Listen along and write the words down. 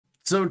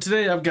So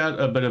today I've got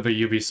a bit of a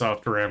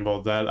Ubisoft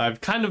ramble that I've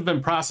kind of been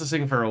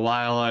processing for a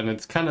while, and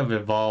it's kind of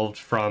evolved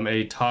from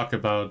a talk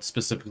about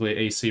specifically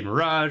AC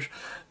Mirage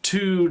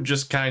to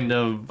just kind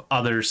of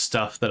other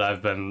stuff that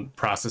I've been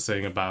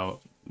processing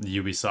about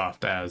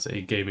Ubisoft as a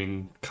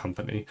gaming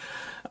company.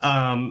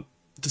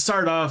 To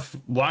start off,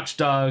 Watch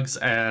Dogs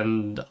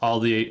and all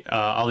the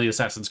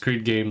Assassin's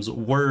Creed games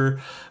were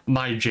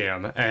my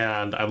jam,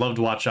 and I loved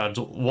Watch Dogs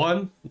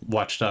 1,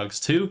 Watch Dogs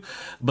 2,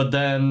 but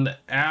then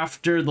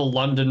after the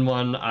London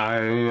one, I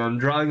am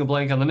drawing a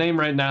blank on the name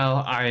right now,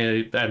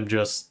 I am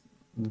just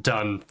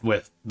done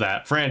with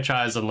that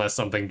franchise unless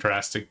something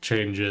drastic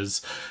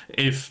changes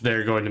if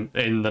they're going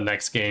to, in the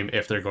next game,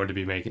 if they're going to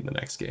be making the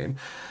next game.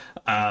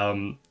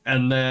 And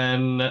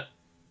then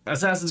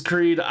Assassin's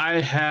Creed,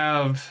 I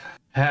have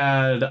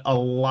had a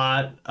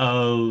lot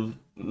of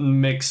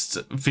mixed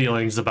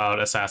feelings about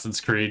Assassin's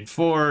Creed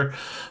for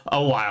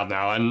a while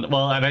now, and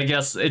I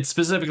guess it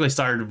specifically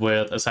started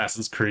with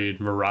Assassin's Creed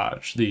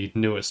Mirage, the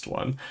newest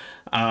one.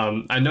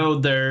 I know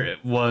there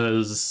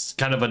was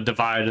kind of a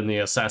divide in the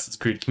Assassin's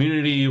Creed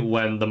community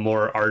when the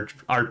more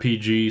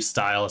RPG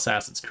style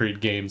Assassin's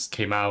Creed games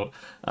came out,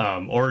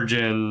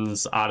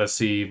 Origins,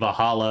 Odyssey,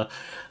 Valhalla.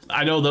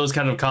 I know those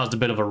kind of caused a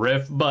bit of a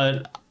rift,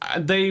 but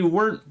they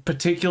weren't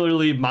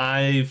particularly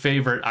my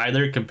favorite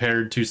either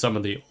compared to some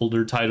of the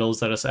older titles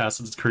that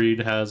Assassin's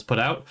Creed has put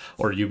out,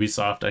 or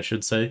Ubisoft, I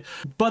should say.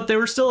 But they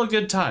were still a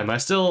good time. I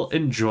still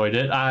enjoyed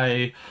it.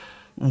 My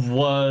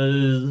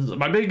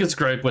biggest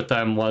gripe with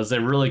them was they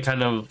really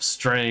kind of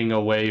straying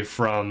away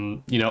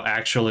from, you know,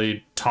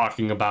 actually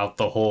talking about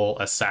the whole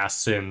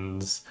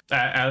assassins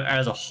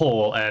as a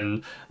whole,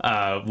 and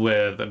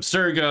with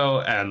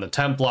Abstergo and the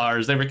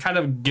Templars, they were kind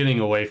of getting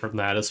away from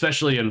that,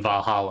 especially in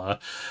Valhalla.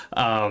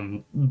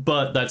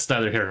 But that's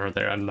neither here nor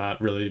there. I'm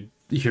not really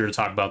here to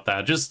talk about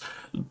that. Just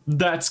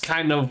that's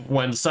kind of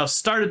when stuff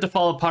started to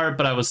fall apart,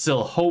 but I was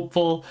still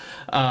hopeful.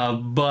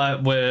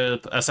 But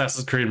with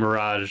Assassin's Creed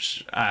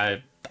Mirage,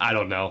 I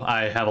don't know.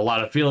 I have a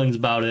lot of feelings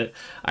about it.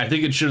 I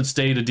think it should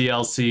stay to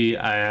DLC,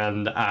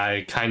 and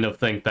I kind of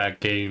think that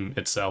game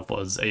itself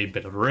was a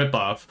bit of a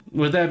ripoff.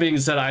 With that being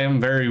said, I am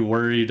very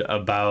worried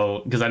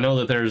about, because I know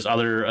that there's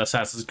other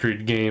Assassin's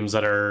Creed games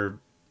that are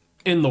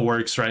in the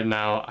works right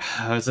now.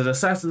 Is it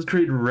Assassin's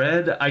Creed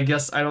Red? I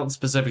guess I don't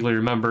specifically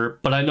remember,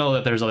 but I know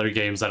that there's other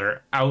games that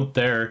are out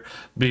there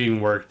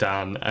being worked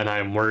on, and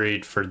I'm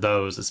worried for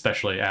those,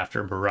 especially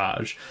after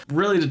Mirage.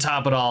 Really, to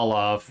top it all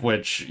off,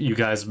 which you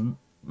guys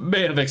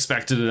may have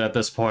expected it at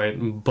this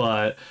point,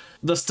 but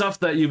the stuff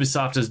that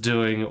Ubisoft is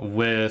doing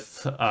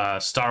with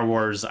Star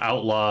Wars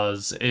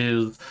Outlaws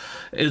is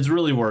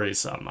really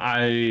worrisome.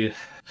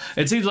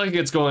 It seems like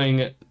it's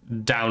going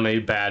down a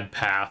bad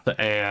path,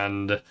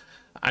 and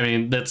I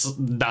mean, that's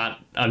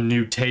not a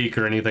new take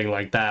or anything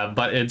like that,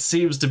 but it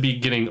seems to be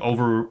getting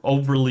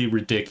overly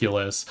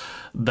ridiculous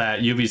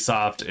that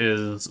Ubisoft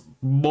is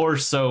more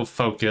so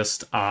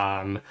focused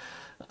on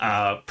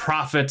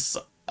profits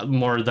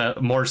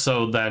more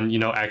so than, you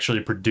know,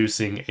 actually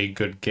producing a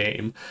good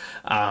game.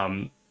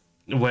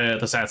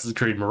 With Assassin's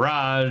Creed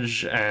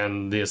Mirage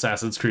and the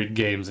Assassin's Creed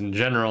games in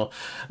general,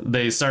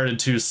 they started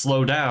to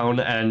slow down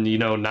and, you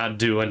know, not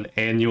do an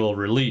annual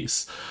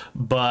release.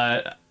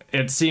 But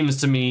it seems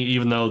to me,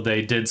 even though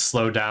they did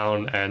slow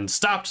down and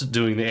stopped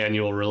doing the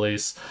annual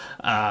release,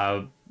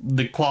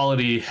 the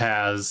quality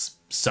has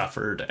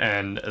suffered,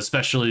 and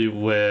especially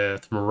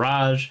with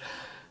Mirage,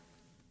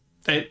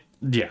 it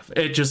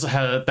just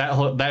had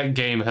that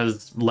game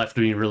has left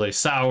me really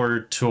sour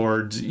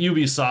towards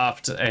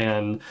Ubisoft,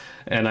 and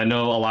I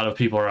know a lot of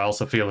people are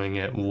also feeling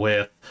it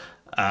with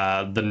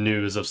the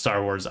news of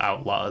Star Wars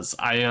Outlaws.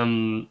 I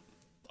am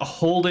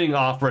holding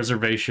off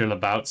reservation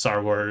about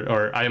Star Wars,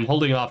 or I am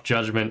holding off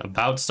judgment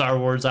about Star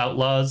Wars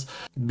Outlaws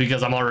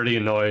because I'm already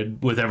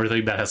annoyed with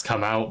everything that has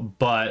come out,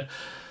 but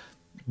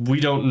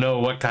we don't know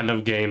what kind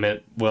of game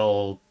it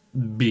will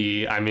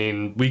be. I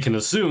mean, we can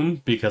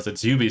assume, because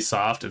it's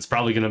Ubisoft, it's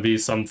probably going to be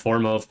some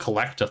form of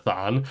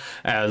collectathon,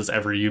 as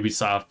every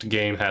Ubisoft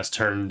game has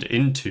turned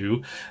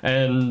into,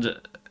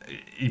 and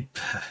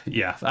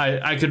yeah,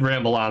 I could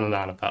ramble on and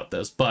on about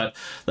this, but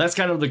that's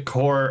kind of the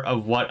core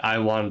of what I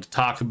wanted to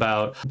talk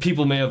about.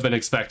 People may have been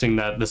expecting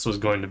that this was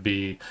going to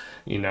be,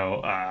 you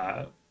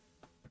know,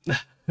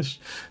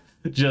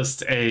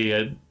 just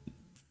a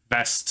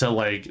best to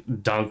like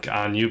dunk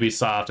on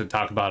Ubisoft and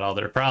talk about all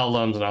their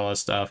problems and all this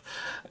stuff.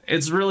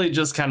 It's really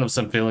just kind of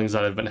some feelings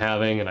that I've been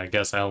having, and I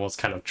guess I almost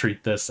kind of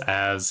treat this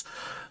as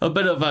a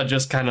bit of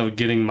just kind of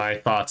getting my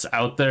thoughts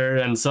out there.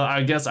 And so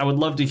I guess I would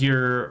love to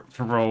hear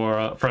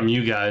from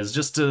you guys,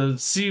 just to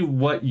see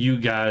what you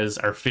guys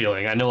are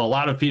feeling. I know a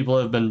lot of people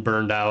have been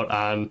burned out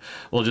on,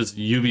 well, just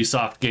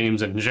Ubisoft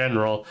games in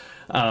general.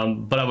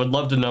 But I would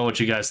love to know what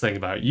you guys think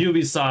about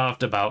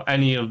Ubisoft, about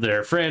any of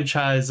their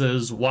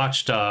franchises,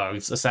 Watch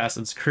Dogs,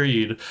 Assassin's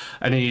Creed,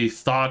 any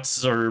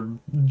thoughts or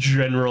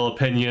general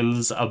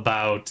opinions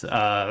about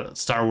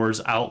Star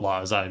Wars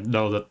Outlaws. I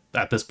know that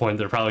at this point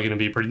they're probably going to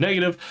be pretty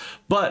negative,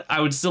 but I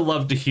would still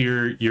love to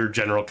hear your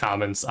general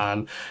comments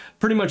on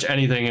pretty much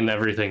anything and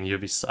everything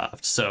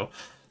Ubisoft. So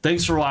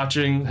thanks for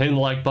watching. Hitting the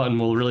like button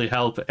will really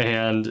help,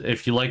 and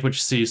if you like what you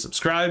see,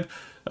 subscribe.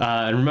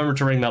 And remember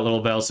to ring that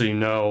little bell so you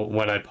know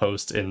when I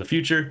post in the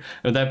future.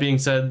 And with that being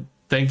said,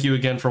 thank you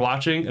again for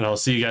watching, and I'll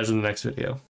see you guys in the next video.